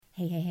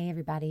Hey,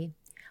 everybody.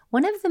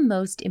 One of the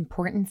most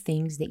important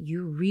things that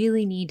you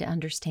really need to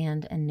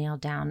understand and nail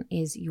down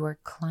is your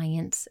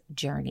client's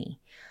journey.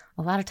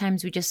 A lot of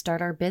times we just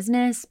start our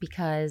business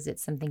because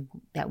it's something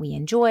that we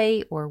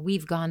enjoy or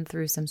we've gone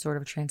through some sort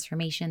of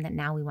transformation that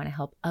now we want to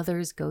help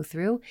others go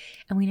through.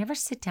 And we never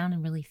sit down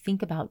and really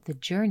think about the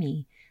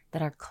journey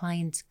that our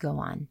clients go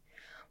on.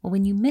 Well,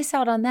 when you miss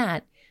out on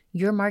that,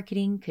 your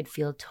marketing could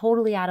feel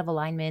totally out of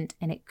alignment,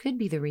 and it could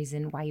be the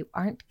reason why you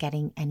aren't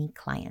getting any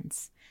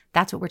clients.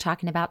 That's what we're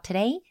talking about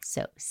today,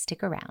 so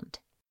stick around.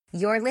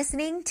 You're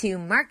listening to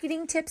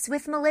Marketing Tips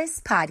with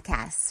Melissa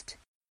podcast.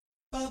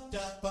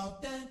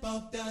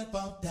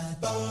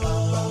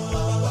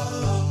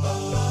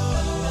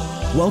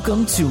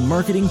 Welcome to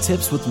Marketing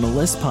Tips with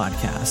Melissa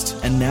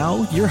podcast. And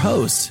now your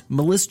host,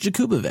 Melissa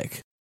Jakubovic.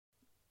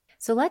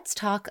 So let's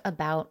talk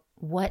about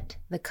what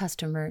the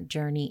customer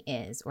journey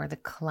is, or the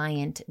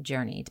client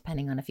journey,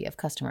 depending on if you have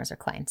customers or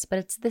clients, but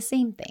it's the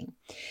same thing.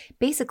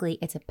 Basically,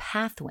 it's a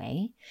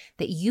pathway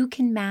that you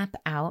can map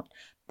out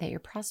that your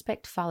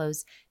prospect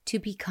follows to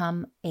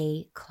become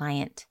a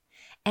client.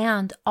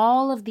 And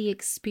all of the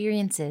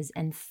experiences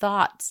and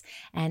thoughts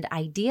and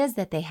ideas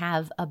that they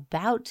have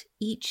about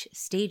each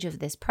stage of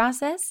this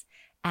process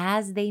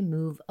as they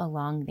move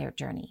along their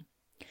journey.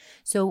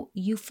 So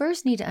you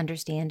first need to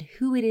understand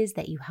who it is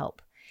that you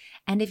help.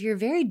 And if you're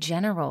very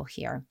general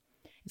here,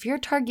 if your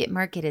target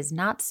market is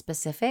not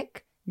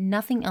specific,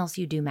 nothing else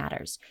you do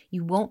matters.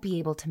 You won't be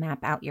able to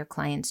map out your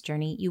client's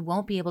journey. You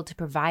won't be able to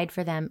provide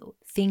for them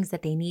things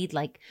that they need,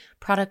 like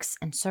products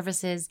and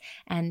services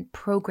and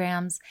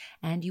programs.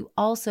 And you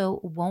also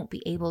won't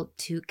be able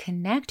to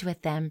connect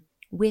with them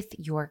with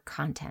your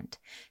content.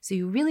 So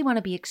you really want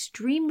to be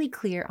extremely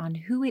clear on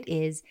who it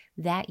is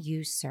that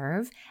you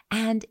serve.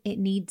 And it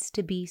needs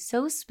to be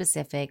so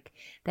specific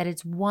that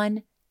it's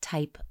one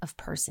type of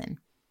person.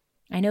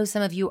 I know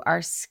some of you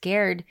are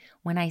scared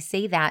when I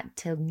say that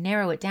to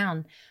narrow it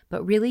down,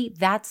 but really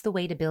that's the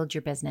way to build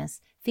your business.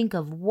 Think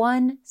of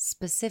one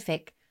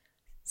specific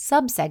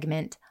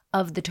subsegment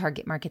of the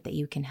target market that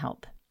you can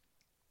help.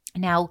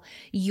 Now,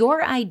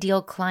 your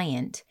ideal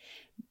client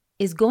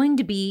is going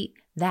to be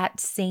that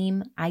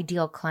same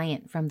ideal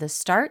client from the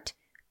start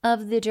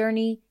of the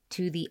journey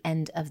to the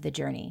end of the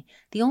journey.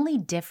 The only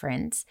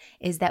difference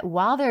is that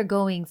while they're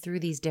going through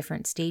these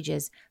different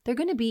stages, they're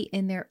going to be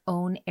in their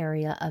own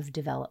area of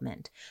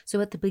development.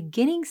 So at the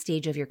beginning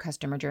stage of your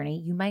customer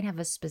journey, you might have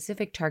a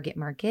specific target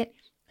market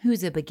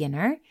who's a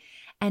beginner.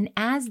 And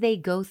as they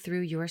go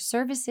through your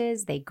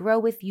services, they grow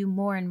with you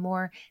more and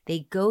more,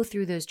 they go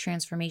through those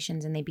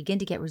transformations and they begin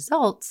to get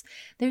results,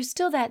 there's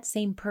still that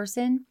same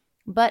person,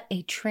 but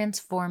a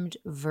transformed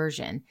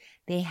version.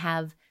 They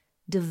have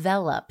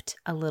developed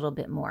a little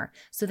bit more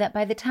so that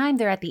by the time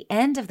they're at the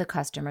end of the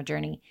customer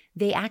journey,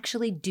 they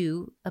actually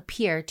do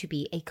appear to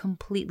be a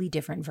completely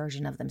different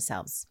version of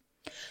themselves.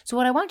 So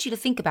what I want you to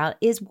think about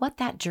is what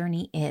that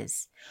journey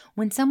is.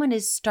 When someone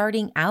is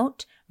starting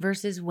out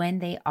versus when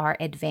they are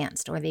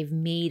advanced or they've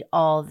made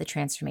all the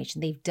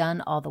transformation, they've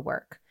done all the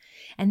work.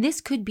 And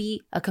this could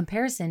be a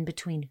comparison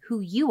between who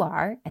you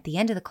are at the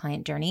end of the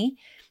client journey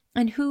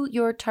and who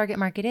your target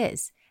market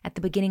is at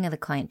the beginning of the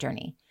client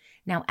journey.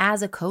 Now,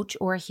 as a coach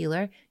or a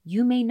healer,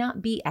 you may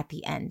not be at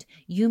the end.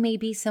 You may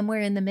be somewhere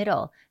in the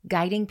middle,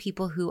 guiding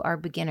people who are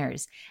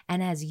beginners.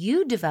 And as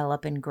you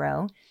develop and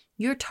grow,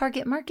 your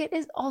target market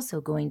is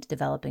also going to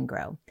develop and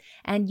grow.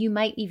 And you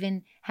might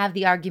even have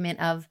the argument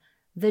of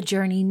the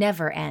journey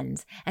never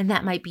ends. And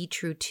that might be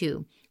true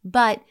too.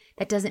 But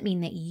that doesn't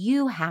mean that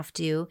you have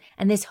to,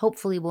 and this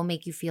hopefully will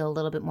make you feel a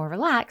little bit more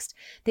relaxed,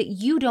 that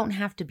you don't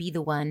have to be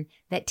the one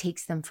that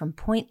takes them from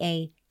point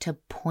A to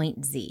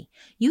point Z.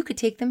 You could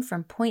take them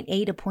from point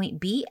A to point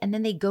B, and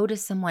then they go to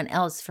someone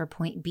else for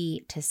point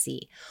B to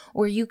C.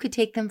 Or you could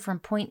take them from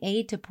point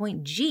A to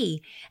point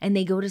G, and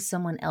they go to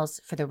someone else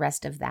for the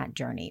rest of that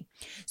journey.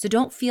 So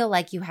don't feel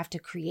like you have to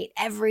create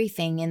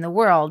everything in the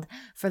world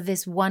for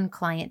this one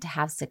client to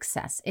have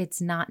success.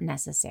 It's not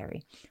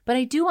necessary. But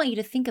I do want you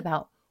to think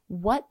about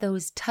what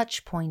those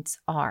touch points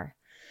are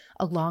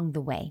along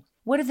the way.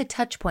 What are the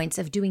touch points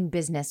of doing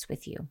business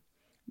with you?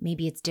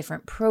 Maybe it's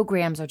different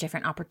programs or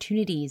different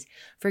opportunities.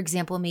 For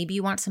example, maybe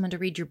you want someone to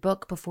read your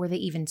book before they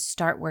even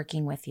start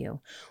working with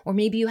you. Or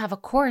maybe you have a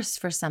course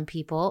for some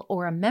people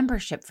or a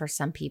membership for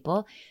some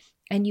people,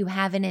 and you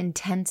have an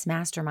intense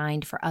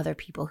mastermind for other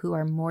people who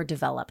are more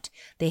developed.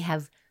 They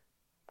have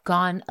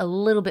gone a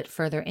little bit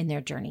further in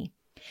their journey.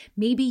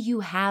 Maybe you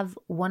have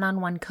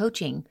one-on-one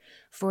coaching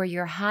for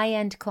your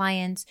high-end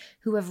clients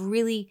who have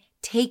really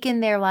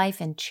taken their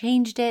life and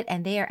changed it,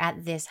 and they are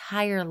at this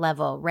higher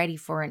level, ready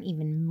for an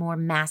even more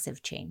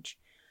massive change.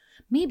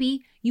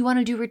 Maybe you want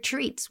to do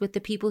retreats with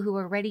the people who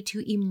are ready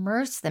to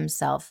immerse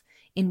themselves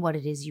in what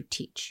it is you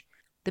teach.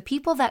 The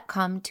people that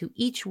come to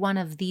each one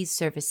of these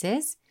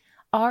services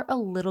are a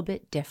little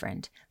bit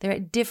different. They're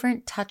at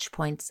different touch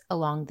points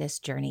along this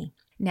journey.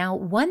 Now,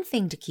 one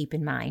thing to keep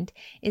in mind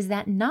is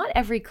that not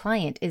every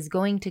client is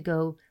going to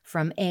go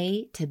from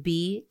A to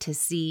B to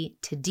C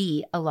to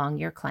D along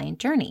your client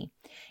journey.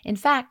 In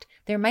fact,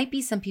 there might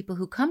be some people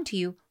who come to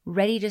you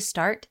ready to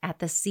start at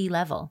the C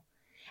level,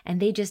 and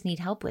they just need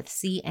help with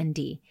C and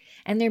D.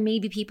 And there may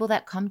be people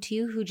that come to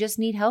you who just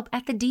need help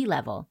at the D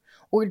level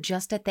or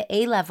just at the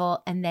A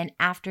level. And then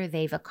after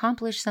they've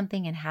accomplished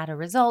something and had a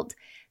result,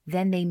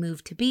 then they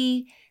move to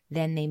B,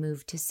 then they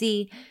move to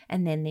C,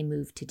 and then they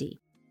move to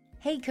D.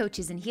 Hey,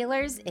 coaches and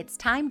healers, it's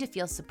time to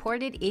feel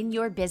supported in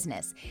your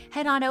business.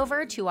 Head on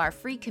over to our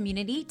free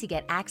community to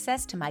get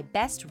access to my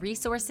best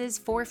resources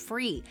for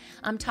free.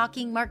 I'm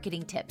talking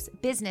marketing tips,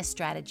 business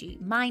strategy,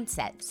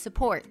 mindset,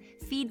 support,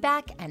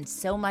 feedback, and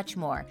so much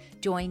more.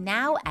 Join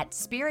now at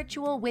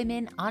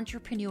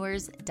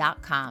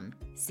spiritualwomenentrepreneurs.com.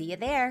 See you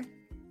there.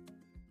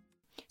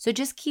 So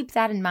just keep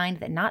that in mind,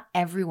 that not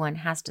everyone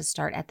has to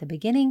start at the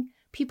beginning.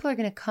 People are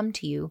going to come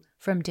to you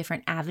from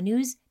different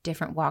avenues,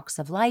 different walks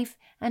of life,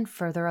 and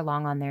further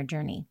along on their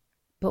journey.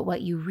 But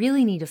what you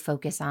really need to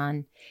focus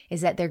on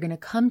is that they're going to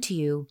come to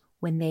you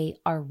when they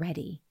are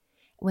ready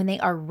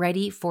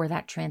for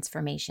that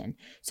transformation.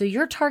 So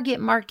your target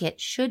market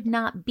should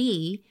not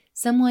be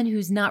someone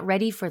who's not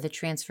ready for the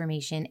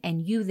transformation,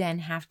 and you then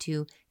have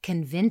to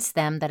convince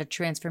them that a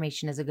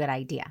transformation is a good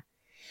idea.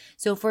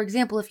 So for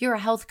example, if you're a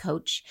health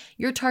coach,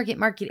 your target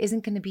market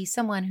isn't going to be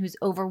someone who's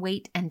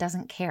overweight and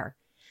doesn't care.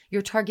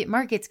 Your target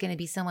market's going to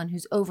be someone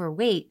who's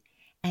overweight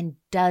and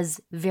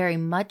does very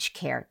much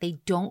care.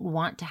 They don't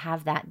want to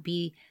have that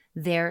be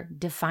their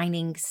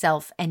defining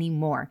self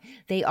anymore.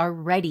 They are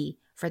ready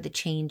for the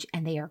change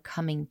and they are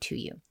coming to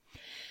you.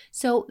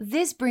 So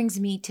this brings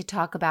me to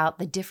talk about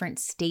the different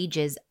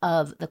stages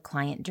of the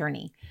client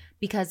journey.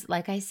 Because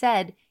like I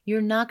said, you're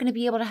not going to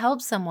be able to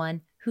help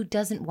someone who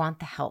doesn't want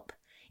the help.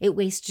 It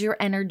wastes your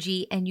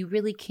energy and you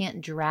really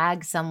can't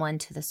drag someone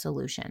to the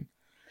solution.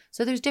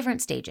 So there's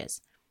different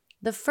stages.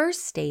 The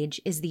first stage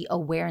is the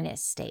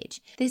awareness stage.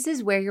 This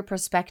is where your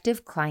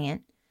prospective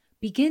client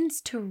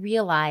begins to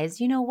realize,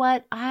 you know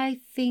what,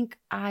 I think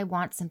I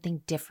want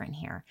something different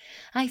here.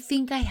 I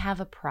think I have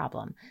a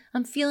problem.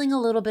 I'm feeling a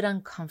little bit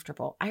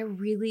uncomfortable. I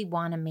really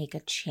want to make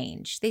a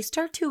change. They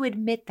start to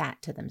admit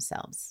that to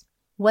themselves.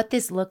 What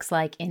this looks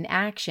like in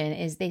action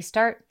is they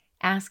start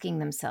asking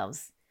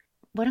themselves,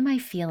 what am I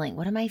feeling?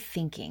 What am I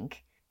thinking?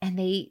 And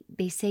they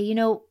say, you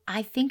know,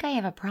 I think I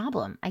have a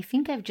problem. I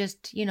think I've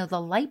just, the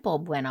light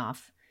bulb went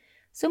off.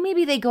 So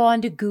maybe they go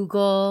on to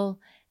Google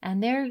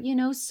and they're,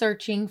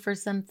 searching for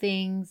some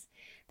things.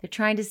 They're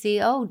trying to see,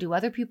 oh, do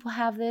other people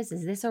have this?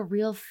 Is this a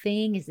real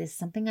thing? Is this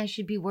something I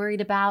should be worried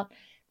about?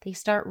 They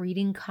start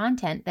reading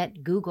content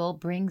that Google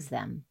brings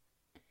them.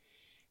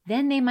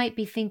 Then they might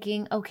be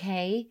thinking,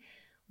 okay,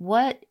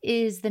 what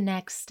is the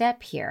next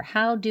step here?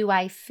 How do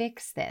I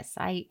fix this?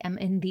 I am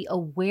in the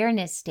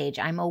awareness stage.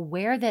 I'm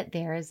aware that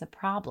there is a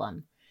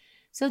problem.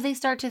 So they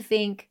start to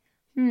think,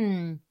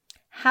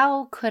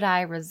 how could I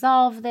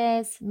resolve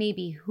this?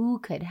 Maybe who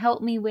could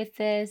help me with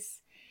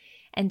this?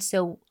 And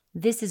so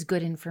this is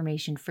good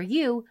information for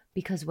you,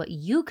 because what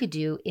you could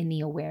do in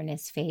the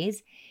awareness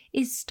phase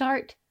is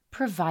start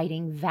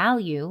providing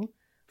value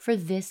for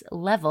this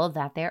level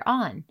that they're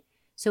on.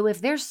 So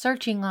if they're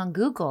searching on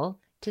Google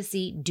to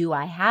see, do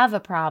I have a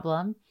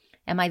problem?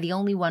 Am I the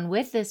only one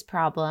with this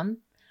problem?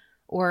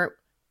 Or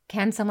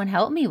can someone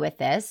help me with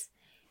this?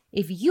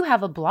 If you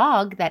have a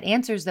blog that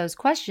answers those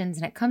questions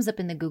and it comes up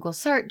in the Google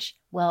search,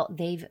 well,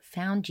 they've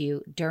found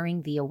you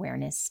during the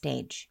awareness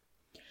stage.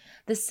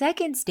 The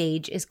second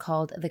stage is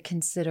called the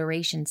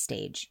consideration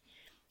stage.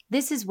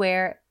 This is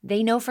where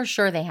they know for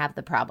sure they have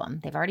the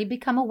problem. They've already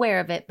become aware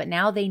of it, but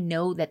now they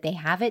know that they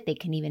have it. They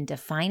can even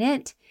define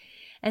it.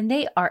 And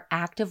they are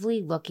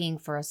actively looking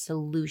for a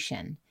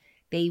solution.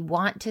 They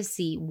want to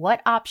see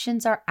what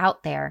options are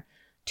out there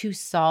to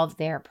solve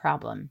their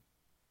problem.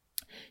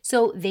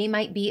 So they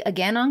might be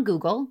again on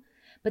Google,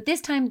 but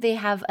this time they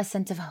have a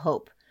sense of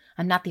hope.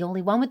 I'm not the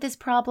only one with this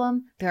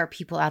problem. There are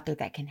people out there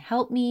that can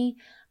help me.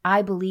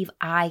 I believe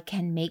I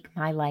can make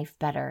my life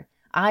better.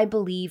 I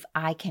believe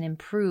I can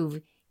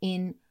improve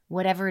in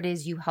whatever it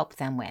is you help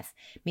them with.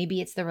 Maybe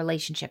it's the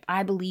relationship.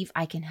 I believe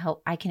I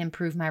can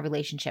improve my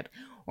relationship.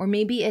 Or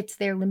maybe it's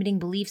their limiting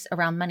beliefs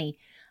around money.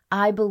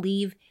 I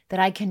believe that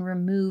I can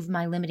remove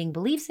my limiting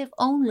beliefs if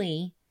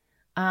only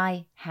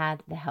I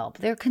had the help.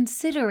 They're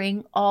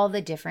considering all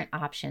the different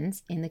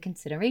options in the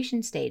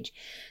consideration stage.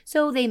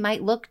 So they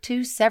might look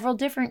to several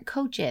different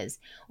coaches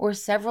or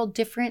several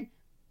different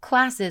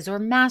classes or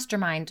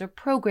masterminds or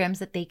programs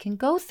that they can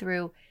go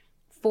through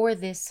for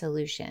this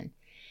solution.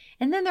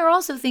 And then they're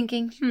also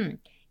thinking,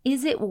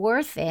 is it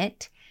worth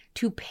it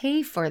to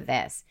pay for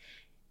this?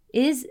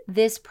 Is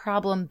this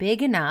problem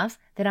big enough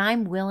that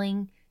I'm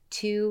willing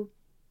to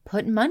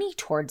put money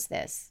towards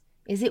this?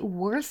 Is it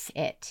worth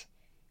it?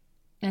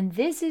 And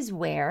this is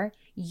where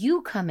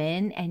you come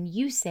in and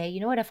you say, you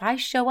know what, if I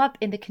show up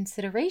in the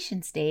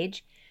consideration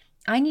stage,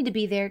 I need to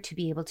be there to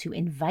be able to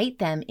invite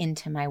them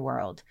into my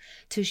world,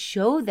 to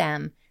show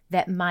them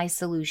that my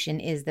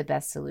solution is the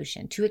best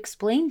solution, to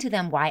explain to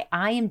them why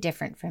I am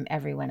different from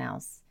everyone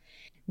else.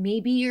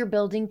 Maybe you're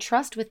building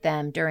trust with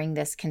them during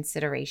this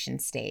consideration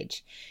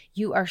stage.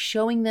 You are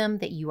showing them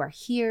that you are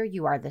here,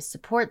 you are the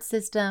support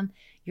system,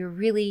 you're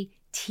really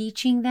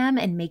teaching them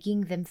and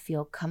making them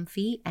feel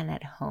comfy and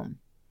at home.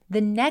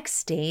 The next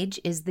stage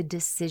is the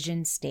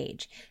decision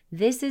stage.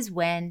 This is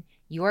when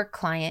your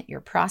client,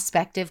 your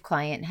prospective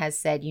client, has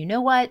said, you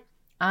know what?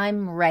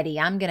 I'm ready.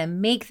 I'm going to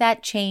make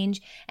that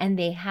change. And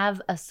they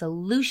have a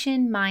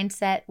solution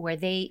mindset where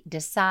they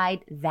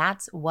decide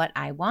that's what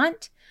I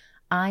want.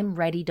 I'm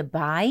ready to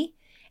buy.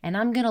 And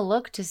I'm going to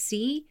look to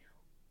see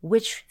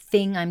which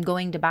thing I'm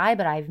going to buy.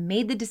 But I've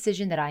made the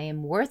decision that I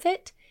am worth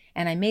it.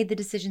 And I made the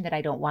decision that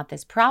I don't want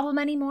this problem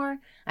anymore.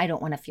 I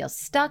don't want to feel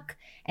stuck.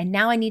 And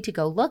now I need to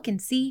go look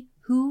and see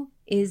who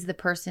is the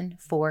person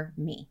for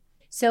me.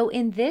 So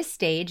in this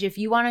stage, if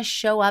you want to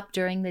show up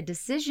during the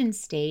decision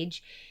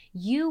stage,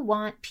 you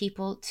want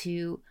people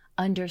to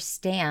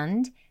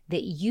understand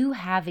that you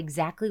have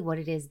exactly what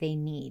it is they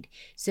need.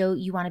 So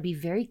you want to be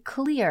very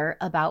clear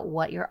about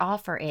what your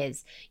offer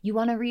is. You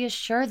want to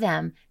reassure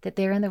them that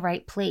they're in the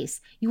right place.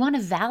 You want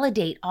to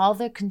validate all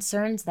the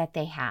concerns that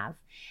they have.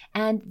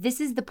 And this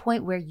is the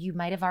point where you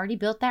might have already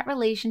built that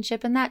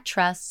relationship and that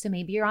trust. So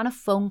maybe you're on a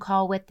phone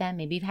call with them.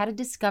 Maybe you've had a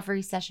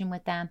discovery session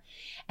with them,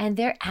 and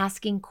they're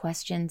asking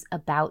questions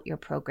about your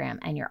program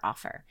and your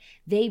offer.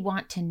 They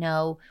want to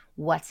know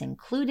what's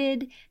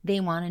included. They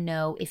want to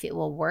know if it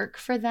will work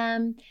for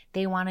them.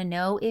 They want to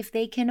know if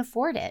they can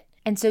afford it.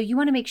 And so you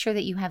want to make sure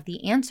that you have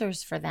the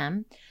answers for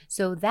them.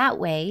 So that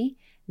way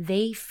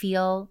they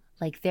feel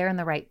like they're in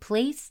the right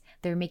place,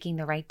 they're making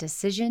the right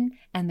decision,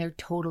 and they're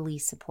totally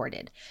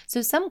supported.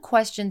 So some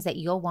questions that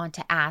you'll want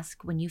to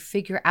ask when you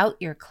figure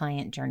out your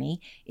client journey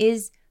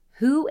is,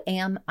 who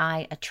am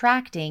I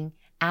attracting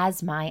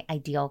as my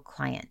ideal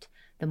client?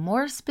 The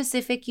more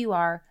specific you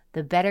are,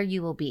 the better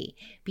you will be.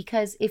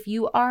 Because if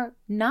you are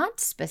not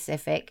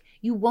specific,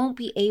 you won't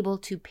be able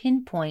to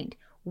pinpoint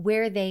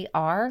where they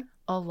are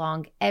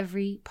along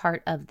every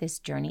part of this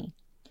journey.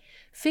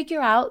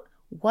 Figure out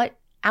what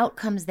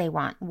outcomes they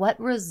want. What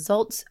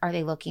results are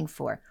they looking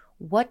for?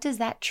 What does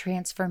that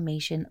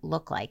transformation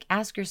look like?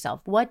 Ask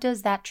yourself, what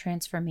does that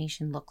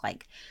transformation look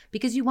like?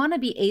 Because you want to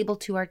be able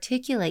to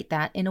articulate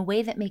that in a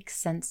way that makes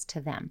sense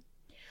to them.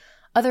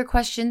 Other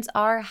questions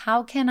are,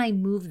 how can I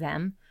move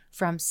them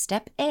from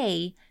step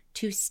A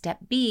to step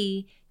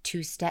B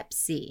to step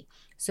C?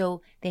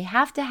 So they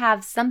have to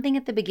have something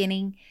at the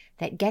beginning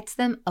that gets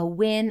them a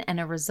win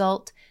and a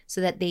result so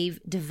that they've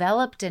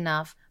developed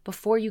enough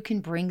before you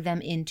can bring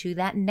them into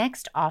that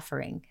next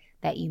offering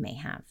that you may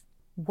have.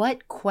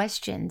 What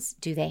questions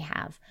do they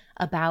have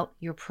about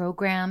your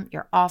program,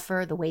 your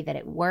offer, the way that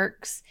it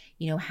works?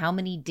 How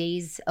many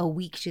days a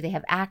week do they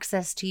have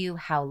access to you?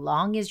 How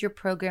long is your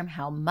program?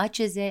 How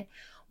much is it?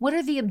 What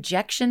are the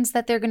objections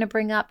that they're going to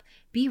bring up?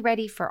 Be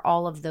ready for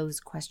all of those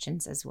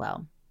questions as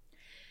well.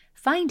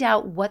 Find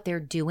out what they're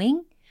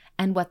doing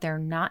and what they're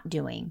not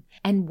doing,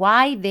 and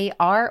why they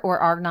are or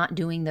are not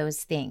doing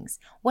those things.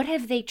 What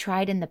have they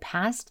tried in the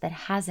past that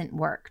hasn't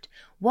worked?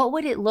 What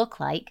would it look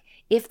like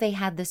if they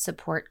had the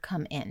support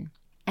come in?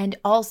 And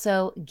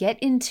also get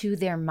into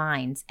their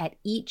minds at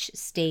each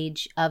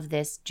stage of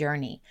this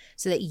journey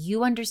so that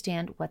you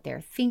understand what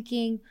they're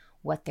thinking,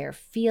 what they're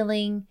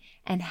feeling,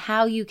 and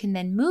how you can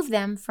then move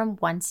them from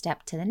one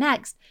step to the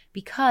next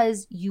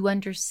because you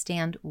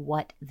understand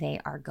what they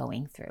are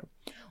going through.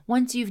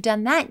 Once you've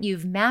done that,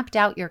 you've mapped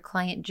out your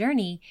client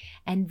journey.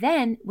 And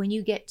then when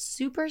you get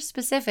super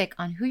specific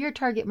on who your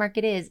target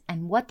market is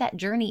and what that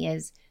journey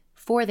is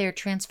for their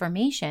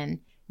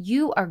transformation,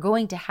 you are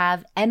going to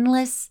have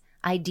endless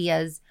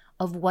ideas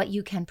of what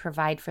you can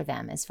provide for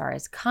them as far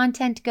as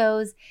content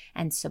goes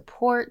and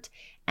support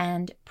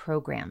and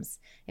programs.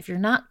 If you're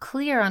not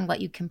clear on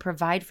what you can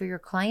provide for your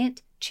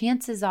client,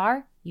 chances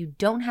are you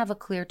don't have a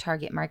clear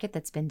target market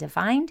that's been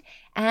defined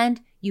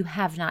and you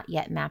have not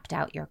yet mapped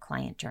out your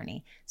client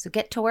journey. So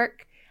get to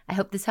work. I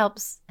hope this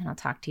helps, and I'll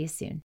talk to you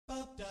soon.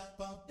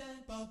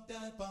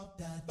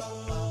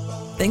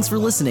 Thanks for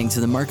listening to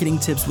the Marketing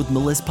Tips with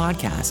Meliss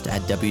podcast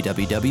at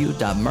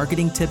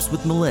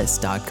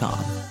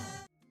www.marketingtipswithmeliss.com.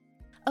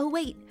 Oh,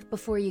 wait,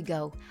 before you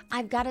go,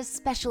 I've got a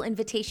special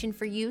invitation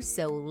for you,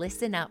 so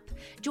listen up.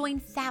 Join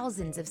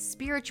thousands of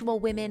spiritual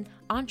women,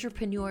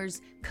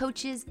 entrepreneurs,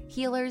 coaches,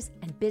 healers,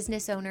 and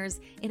business owners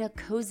in a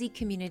cozy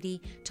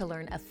community to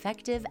learn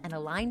effective and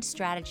aligned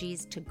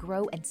strategies to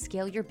grow and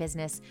scale your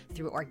business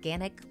through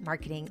organic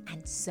marketing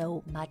and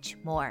so much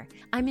more.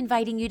 I'm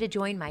inviting you to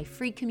join my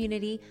free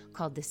community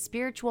called the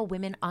Spiritual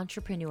Women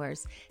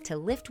Entrepreneurs to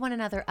lift one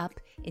another up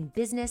in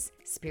business,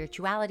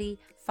 spirituality,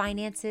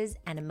 finances,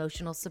 and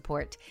emotional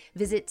support.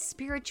 Visit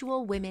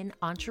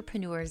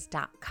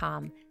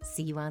spiritualwomenentrepreneurs.com.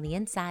 See you on the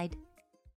inside.